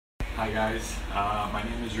Hi guys, my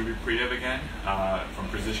name is Ribi again from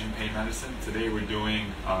Precision Pain Medicine. Today we're doing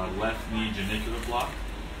left knee genicular block,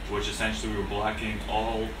 which essentially we're blocking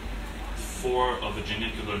all 4 of the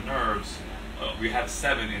genicular nerves. We have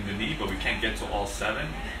 7 in the knee, but we can't get to all 7.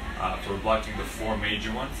 So we're blocking the 4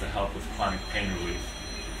 major ones to help with chronic pain relief.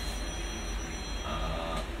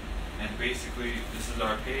 And basically, this is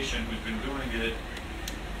our patient who's been doing it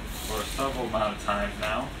for several amount of times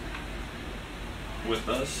now with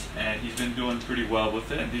us, and he's been doing pretty well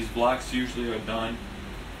with it. And these blocks usually are done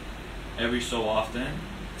every so often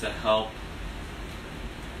to help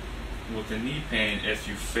with the knee pain if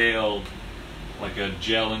you failed like a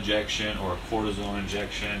gel injection or a cortisone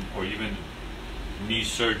injection or even knee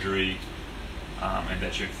surgery, and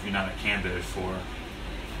that you're not a candidate for.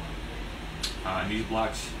 And these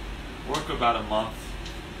blocks work about a month,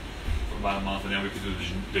 and then we can do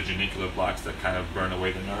the genicular blocks that kind of burn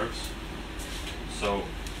away the nerves. So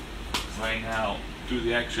right now, through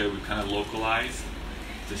the x-ray, we kind of localized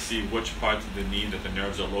to see which parts of the knee that the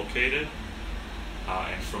nerves are located.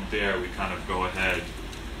 And from there, we kind of go ahead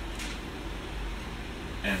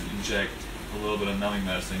and inject a little bit of numbing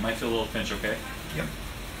medicine. You might feel a little pinch, okay? Yep.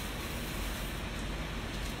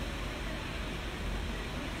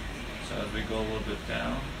 So as we go a little bit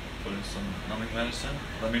down, put in some numbing medicine.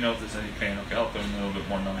 Let me know if there's any pain, okay? I'll put in a little bit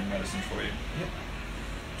more numbing medicine for you. Yep.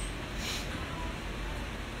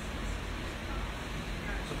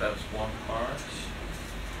 So that's one part.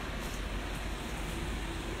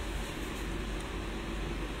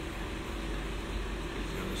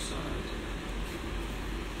 The other side.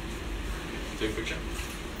 Take a picture.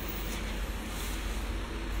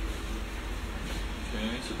 Okay,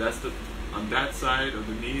 so that's on that side of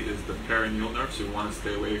the knee is the perineal nerve, so you want to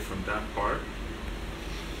stay away from that part.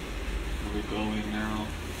 And we're going now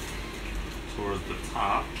towards the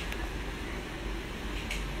top.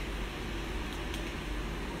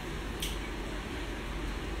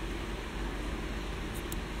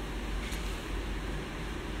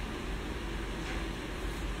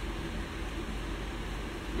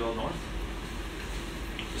 Go north.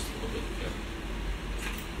 Just a little bit, yeah.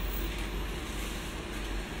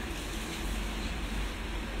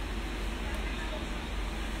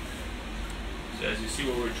 So as you see,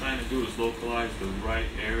 what we're trying to do is localize the right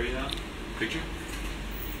area, picture,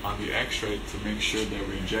 on the x-ray to make sure that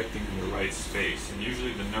we're injecting in the right space. And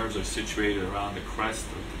usually the nerves are situated around the crest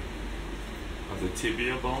of the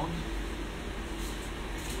tibia bone.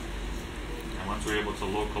 And once we're able to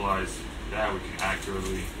localize that, we can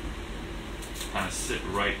accurately kind of sit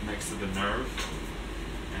right next to the nerve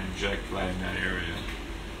and inject right in that area.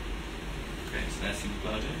 Okay, so that seems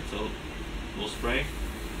about it. So we'll spray.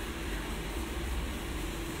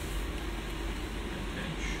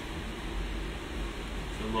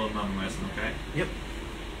 So a little numbing medicine, okay? Yep.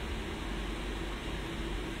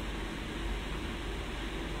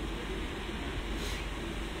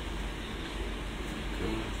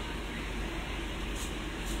 Good.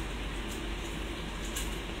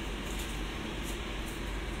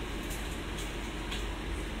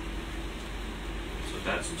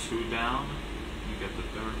 That's 2 down. You get the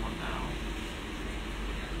 3rd one now.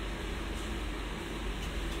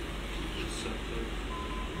 Keep it separate.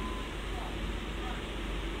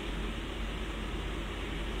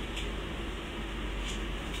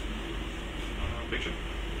 Picture.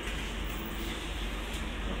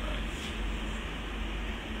 Alright.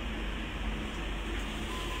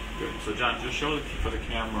 Good. So John, just show for the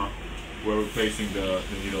camera where we're placing the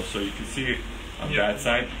needle, so you can see on that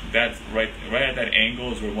side, that's right at that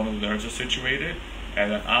angle is where one of the nerves are situated,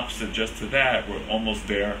 and then opposite just to that, we're almost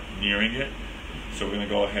there, nearing it. So we're going to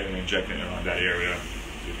go ahead and inject it around that area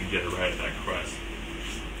so you can get it right at that crest.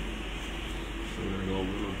 So we're going to go a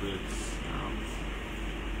little bit south.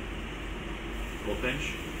 Little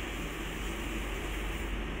pinch.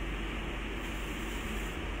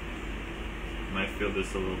 You might feel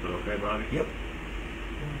this a little bit, okay, Bobby? Yep.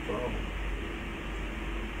 No problem.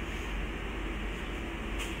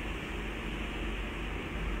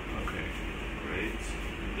 Okay, great.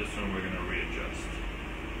 And this one we're going to readjust.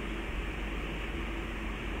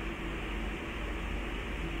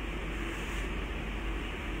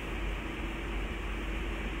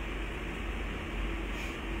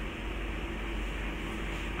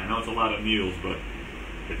 I know it's a lot of needles, but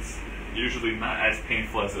it's usually not as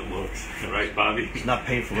painful as it looks, right, Bobby? It's not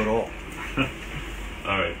painful at all.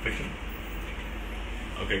 All right, picture.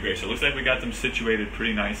 Okay, great. So it looks like we got them situated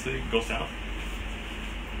pretty nicely. Go south.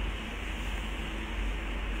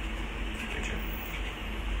 Picture.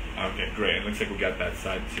 Okay, great. It looks like we got that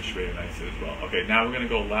side situated nicely as well. Okay, now we're going to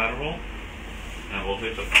go lateral. and we'll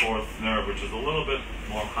hit the fourth nerve, which is a little bit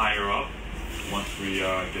more higher up once we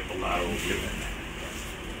get the lateral view in.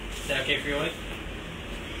 Is that okay for you, Lloyd?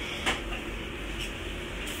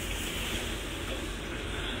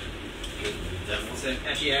 So,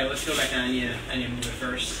 actually, yeah, let's go back down. I need to move it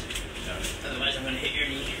first. Otherwise, I'm going to hit your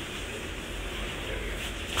knee. There we go.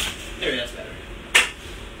 There, that's better.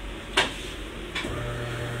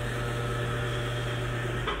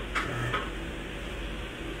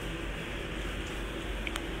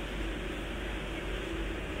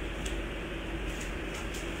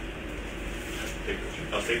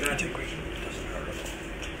 I'll take that. It doesn't hurt at all.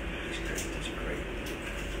 It's great. That's great.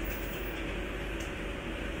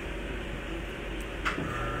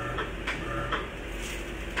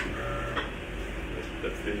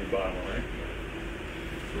 That's the bottom, right?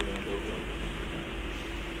 So we're gonna go down.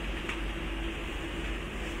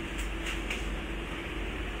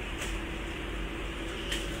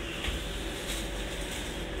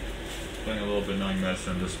 Putting a little benign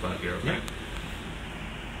medicine in this spot here, okay? Yeah.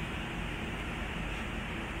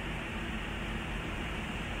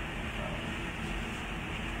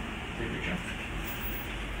 Take a picture.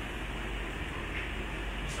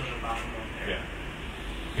 So the bottom up there. Yeah.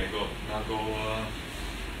 Okay, go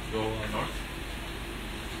north.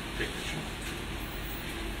 Take a picture.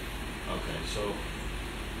 Okay, so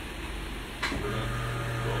we're gonna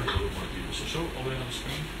go a little bit more deeper. So show over there on the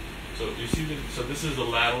screen. So you see so this is the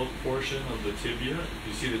lateral portion of the tibia.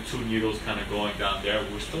 You see the two needles kind of going down there.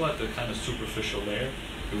 We're still at the kind of superficial layer.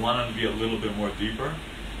 We want them to be a little bit more deeper.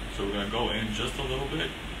 So we're gonna go in just a little bit.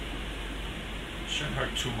 Shouldn't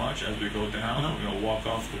hurt too much as we go down. We're gonna walk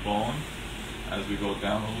off the bone as we go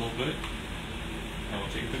down a little bit. And we'll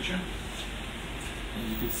take a picture. And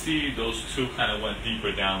you can see those two kind of went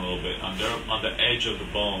deeper down a little bit on the edge of the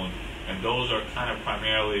bone, and those are kind of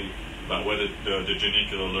primarily about where the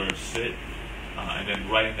genicular nerves sit. And then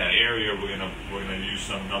right in that area, we're gonna use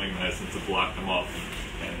some numbing medicine to block them off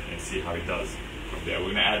and see how he does from there.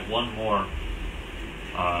 We're gonna add one more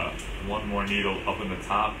needle up in the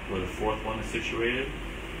top where the fourth one is situated,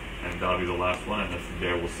 and that'll be the last one. And then from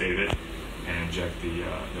there, we'll save it and inject the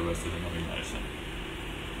rest of the numbing medicine.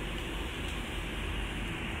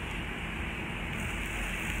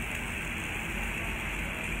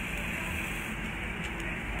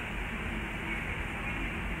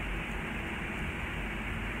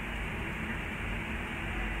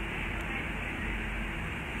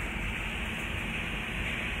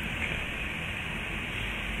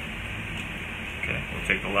 Okay, we'll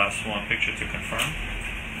take the last one picture to confirm.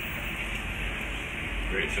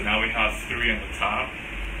 Great, so now we have three on the top,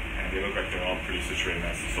 and they look like they're all pretty situated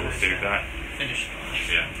nicely, so we'll save that. Finish.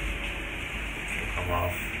 Yeah. It'll come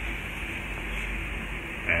off.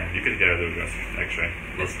 And you could get rid of the x-ray.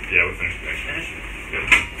 Yeah, we'll finish the x-ray. Good.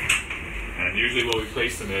 And usually what we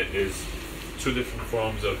place in it is two different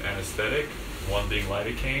forms of anesthetic, one being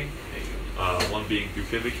lidocaine, one being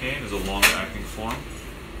bupivacaine is a longer acting form,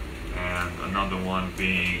 and another one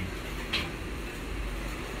being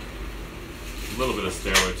a little bit of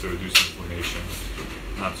steroid to reduce inflammation,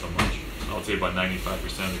 not so much. I would say about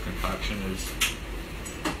 95% of the concoction is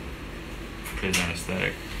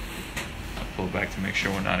anesthetic. I pull back to make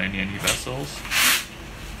sure we're not in any vessels.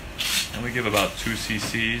 And we give about 2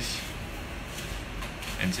 cc's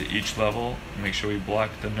into each level. Make sure we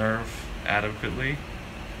block the nerve adequately.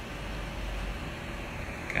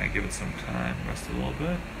 Kind of give it some time, rest a little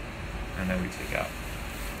bit, and then we take out.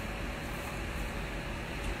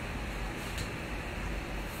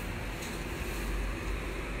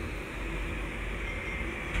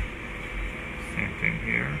 Same thing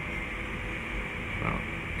here, about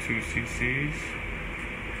 2 cc's.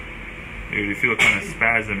 If you feel kind of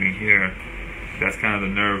spasming here, that's kind of the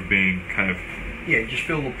nerve being kind of... Yeah, you just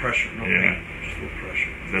feel a little pressure. No Yeah. pain, just a little pressure.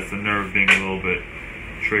 That's the nerve being a little bit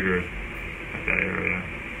triggered at that area.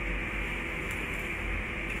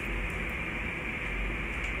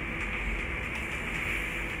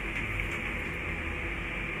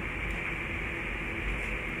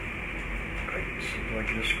 So do I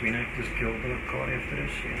get a Screen Actors Guild card after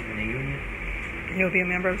this? Yeah, in a union? You'll be a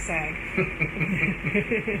member of SAG.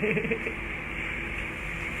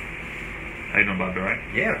 How you doing, Bobby, all right?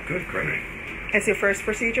 Yeah, good, great. It's your first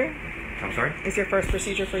procedure? I'm sorry? Is your first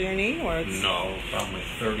procedure for your knee, or it's... No, about my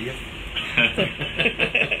 30th.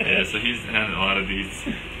 Yeah, so he's had a lot of these.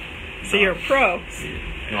 So you're a pro.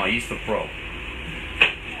 No, I used to pro.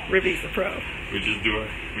 Ribi's the pro. We just do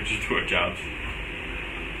our jobs.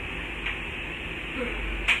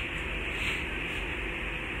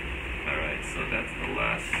 Alright, so that's the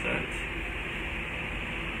last set.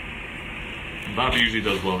 And Bobby usually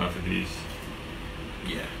does well enough of these.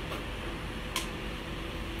 Yeah.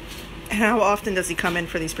 How often does he come in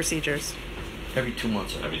for these procedures? Every 2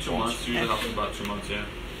 months. Every 2 months, usually happens about 2 months, yeah.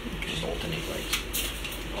 Just alternate legs.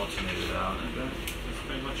 Alternate it out, and that's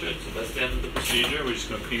pretty much it. So that's the end of the procedure. We're just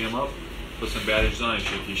gonna clean him up, put some bandages on, and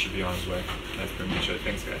he should be on his way. That's pretty much it.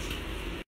 Thanks, guys.